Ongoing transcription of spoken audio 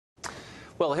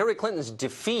Well, Hillary Clinton's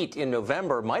defeat in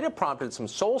November might have prompted some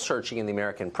soul-searching in the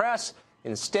American press.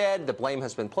 Instead, the blame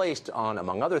has been placed on,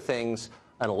 among other things,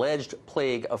 an alleged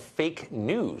plague of fake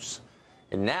news.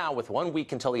 And now, with 1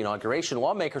 week until the inauguration,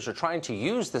 lawmakers are trying to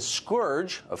use the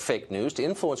scourge of fake news to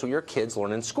influence what your kids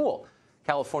learn in school.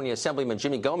 California Assemblyman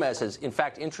Jimmy Gomez has, in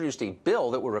fact, introduced a bill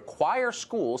that will require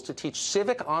schools to teach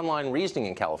civic online reasoning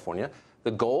in California. The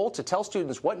goal, to tell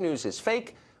students what news is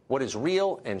fake, what is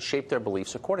real, and shape their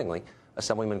beliefs accordingly.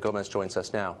 Assemblyman Gomez joins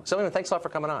us now. Assemblyman, thanks a lot for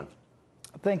coming on.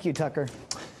 Thank you, Tucker.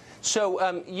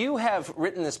 So you have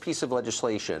written this piece of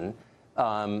legislation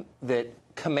that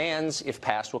commands, if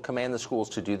passed, will command the schools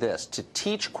to do this, to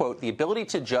teach, quote, the ability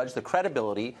to judge the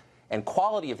credibility and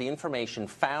quality of the information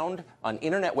found on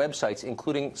Internet websites,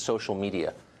 including social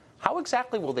media. How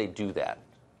exactly will they do that?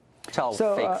 Tell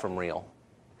fake from real.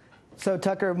 So,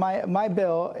 Tucker, my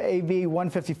bill, AB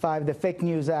 155, the Fake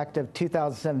News Act of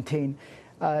 2017,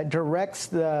 directs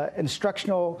the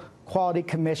Instructional Quality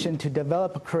Commission to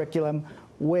develop a curriculum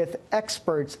with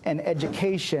experts in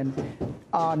education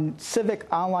on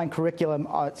civic online curriculum,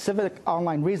 civic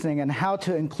online reasoning, and how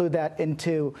to include that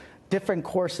into different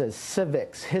courses: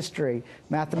 civics, history,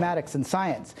 mathematics, and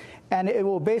science. And it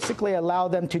will basically allow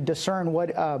them to discern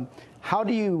how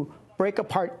do you break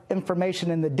apart information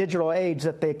in the digital age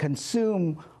that they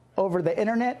consume over the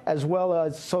internet as well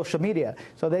as social media,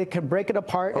 so they can break it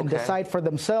apart and decide for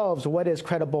themselves what is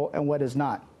credible and what is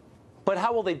not. But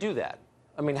how will they do that?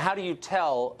 I mean, how do you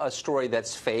tell a story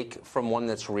that's fake from one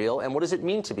that's real, and what does it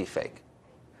mean to be fake?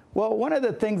 Well, one of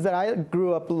the things that I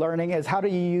grew up learning is how do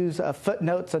you use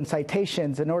footnotes and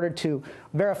citations in order to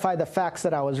verify the facts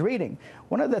that I was reading.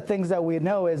 One of the things that we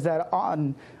know is that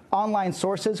on online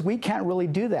sources, we can't really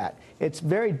do that. It's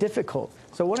very difficult.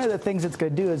 So one of the things it's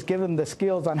going to do is give them the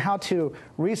skills on how to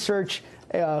research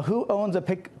who owns a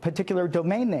particular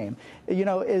domain name. You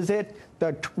know, is it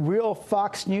the real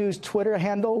Fox News Twitter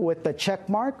handle with the check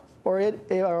mark, or it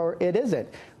isn't?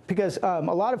 Because a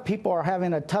lot of people are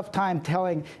having a tough time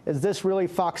telling, is this really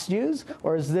Fox News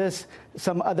or is this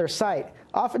some other site?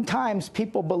 Oftentimes,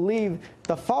 people believe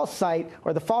the false site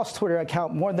or the false Twitter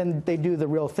account more than they do the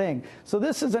real thing. So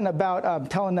this isn't about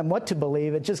telling them what to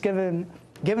believe. It's just giving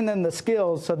them the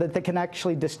skills so that they can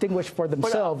actually distinguish for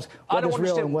themselves what is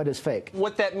real and what is fake.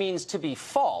 What that means to be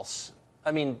false.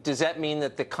 I mean, does that mean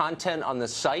that the content on the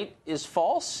site is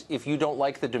false if you don't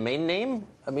like the domain name?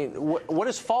 I mean, what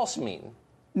does false mean?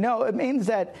 No, it means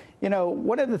that, you know,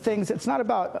 one of the things, it's not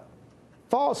about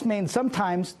false means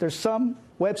sometimes there's some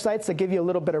websites that give you a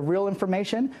little bit of real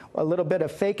information, a little bit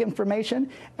of fake information,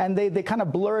 and they kind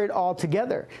of blur it all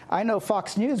together. I know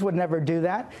Fox News would never do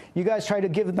that. You guys try to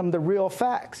give them the real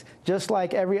facts, just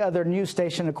like every other news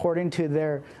station according to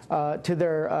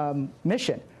their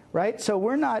mission, right? So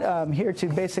we're not here to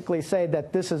basically say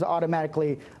that this is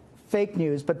automatically fake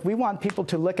news, but we want people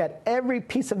to look at every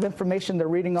piece of information they're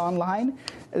reading online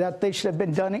that they should have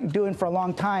been doing for a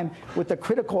long time with a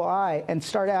critical eye and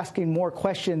start asking more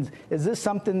questions. Is this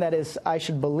something that I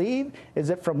should believe? Is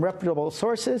it from reputable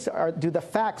sources, or do the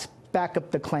facts back up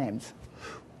the claims?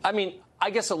 I mean, I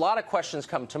guess a lot of questions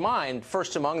come to mind.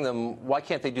 First among them, why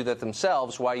can't they do that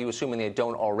themselves? Why are you assuming they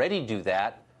don't already do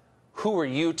that? Who are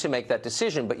you to make that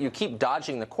decision? But you keep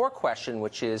dodging the core question,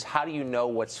 which is, how do you know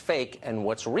what's fake and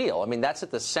what's real? I mean, that's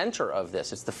at the center of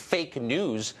this. It's the fake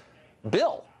news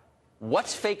bill.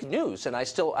 What's fake news? And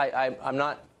I'm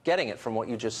not getting it from what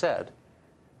you just said.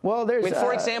 Well, there's...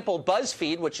 for example,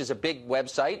 BuzzFeed, which is a big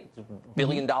website,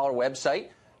 billion-dollar website,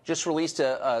 just released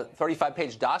a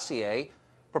 35-page dossier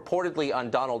purportedly on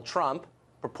Donald Trump,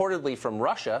 purportedly from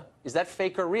Russia. Is that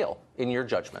fake or real, in your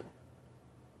judgment?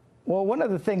 Well, one of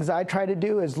the things I try to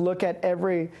do is look at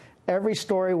every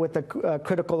story with a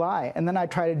critical eye, and then I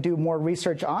try to do more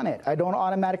research on it. I don't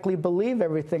automatically believe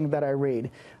everything that I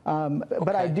read,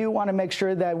 but I do want to make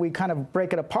sure that we kind of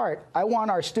break it apart. I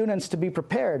want our students to be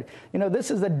prepared. You know,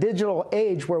 this is a digital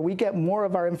age where we get more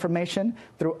of our information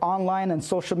through online and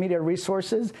social media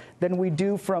resources than we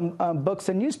do from books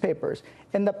and newspapers.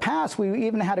 In the past, we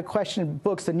even had to question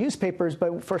books and newspapers,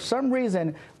 but for some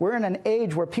reason, we're in an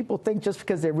age where people think just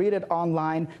because they read it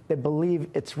online, they believe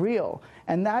it's real.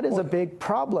 And that is a big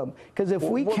problem, because if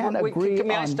we can't agree on...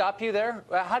 May I stop you there?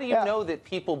 How do you know that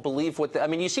people believe what... I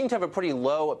mean, you seem to have a pretty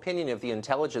low opinion of the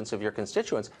intelligence of your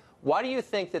constituents. Why do you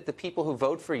think that the people who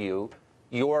vote for you,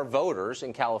 your voters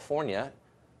in California,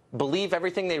 believe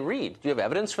everything they read? Do you have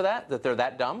evidence for that they're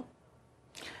that dumb?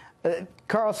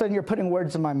 Carlson, you're putting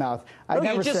words in my mouth. I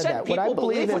never said that. What I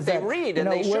believe is that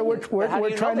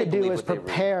we're trying to do is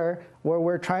prepare What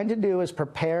we're trying to do is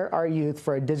prepare our youth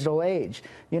for a digital age.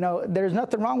 You know, there's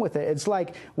nothing wrong with it. It's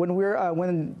like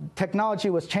when technology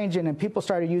was changing and people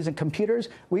started using computers,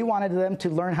 we wanted them to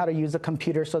learn how to use a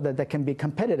computer so that they can be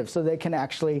competitive, so they can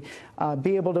actually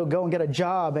be able to go and get a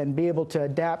job and be able to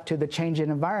adapt to the changing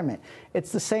environment.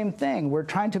 It's the same thing. We're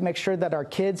trying to make sure that our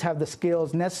kids have the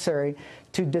skills necessary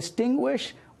to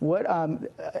distinguish what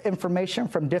information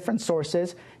from different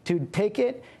sources, to take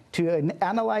it, to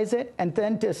analyze it, and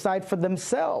then decide for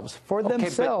themselves,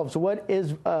 what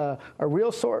is a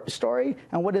real story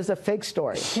and what is a fake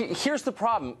story. Here's the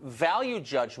problem. Value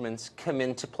judgments come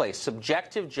into play.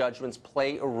 Subjective judgments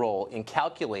play a role in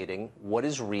calculating what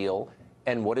is real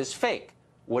and what is fake,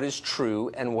 what is true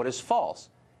and what is false.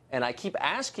 And I keep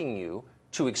asking you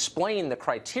to explain the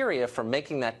criteria for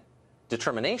making that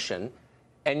determination,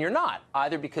 and you're not,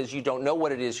 either because you don't know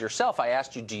what it is yourself. I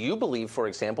asked you, do you believe, for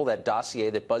example, that dossier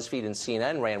that BuzzFeed and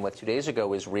CNN ran with 2 days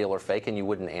ago is real or fake, and you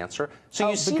wouldn't answer? So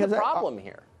you see the problem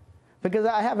here. Because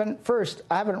I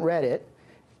haven't read it,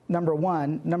 number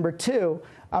one. Number two,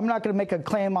 I'm not going to make a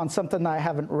claim on something that I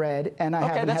haven't read, and I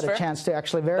haven't had a chance to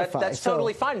actually verify. That's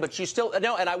totally fine, but you still,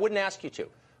 no, and I wouldn't ask you to.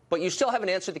 But you still haven't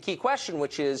answered the key question,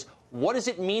 which is, what does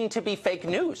it mean to be fake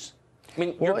news? I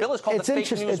mean, your bill is called the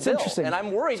Fake News Bill, and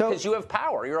I'm worried because you have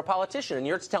power. You're a politician, and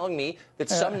you're telling me that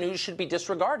some news should be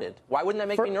disregarded. Why wouldn't that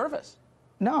make me nervous?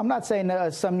 No, I'm not saying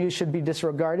some news should be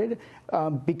disregarded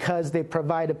because they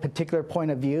provide a particular point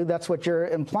of view. That's what you're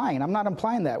implying. I'm not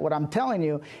implying that. What I'm telling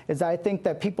you is I think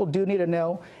that people do need to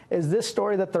know, is this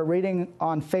story that they're reading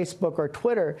on Facebook or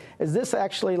Twitter, is this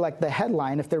actually like the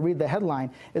headline, if they read the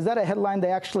headline, is that a headline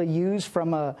they actually use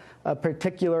from a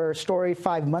particular story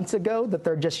 5 months ago that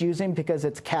they're just using because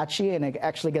it's catchy and it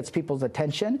actually gets people's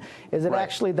attention? Is it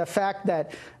actually the fact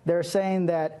that they're saying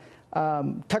that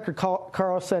Tucker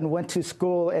Carlson went to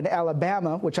school in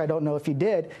Alabama, which I don't know if he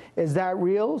did? Is that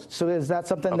real? So is that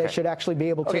something they should actually be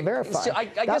able to verify? So I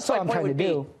guess my point would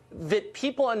be that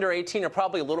people under 18 are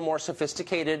probably a little more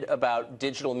sophisticated about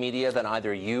digital media than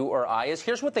either you or I is.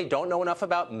 Here's what they don't know enough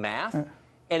about: math.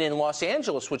 And in Los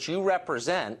Angeles, which you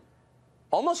represent,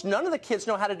 almost none of the kids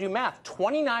know how to do math.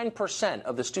 29%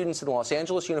 of the students in the Los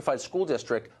Angeles Unified School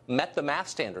District met the math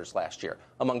standards last year.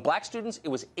 Among black students, it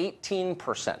was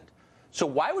 18%. So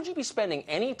why would you be spending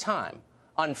any time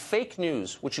on fake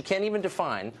news, which you can't even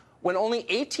define, when only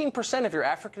 18% of your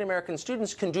African-American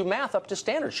students can do math up to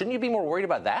standards? Shouldn't you be more worried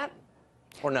about that,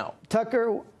 or no?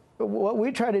 Tucker, what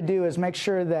we try to do is make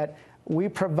sure that we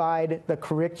provide the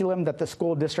curriculum that the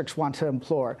school districts want to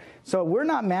employ. So we're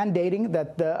not mandating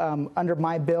that under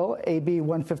my bill, AB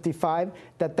 155,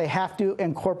 that they have to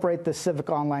incorporate the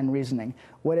civic online reasoning.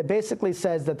 What it basically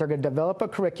says that they're going to develop a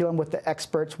curriculum with the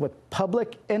experts, with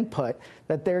public input,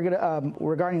 that they're going to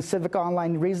regarding civic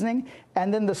online reasoning,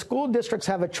 and then the school districts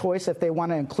have a choice if they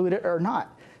want to include it or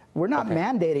not. We're not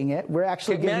mandating it. We're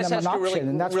actually giving them an option.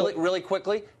 And that's really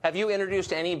quickly, have you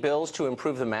introduced any bills to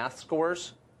improve the math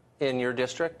scores in your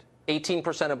district?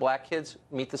 18% of black kids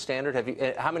meet the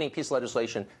standard. How many pieces of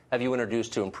legislation have you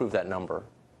introduced to improve that number?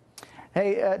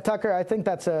 Hey, Tucker, I think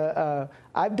that's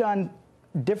I've done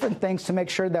different things to make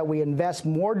sure that we invest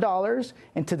more dollars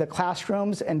into the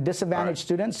classrooms and disadvantaged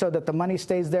students so that the money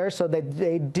stays there so that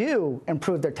they do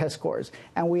improve their test scores.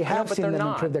 And we have seen them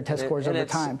improve their test scores over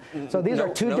time. So these are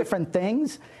two different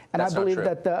things, and I believe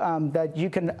that that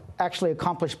you can actually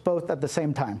accomplish both at the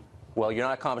same time. Well, you're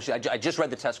not accomplishing. I just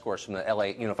read the test scores from the LA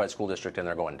Unified School District, and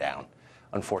they're going down,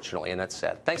 unfortunately, and that's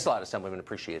sad. Thanks a lot, Assemblyman.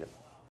 Appreciate it.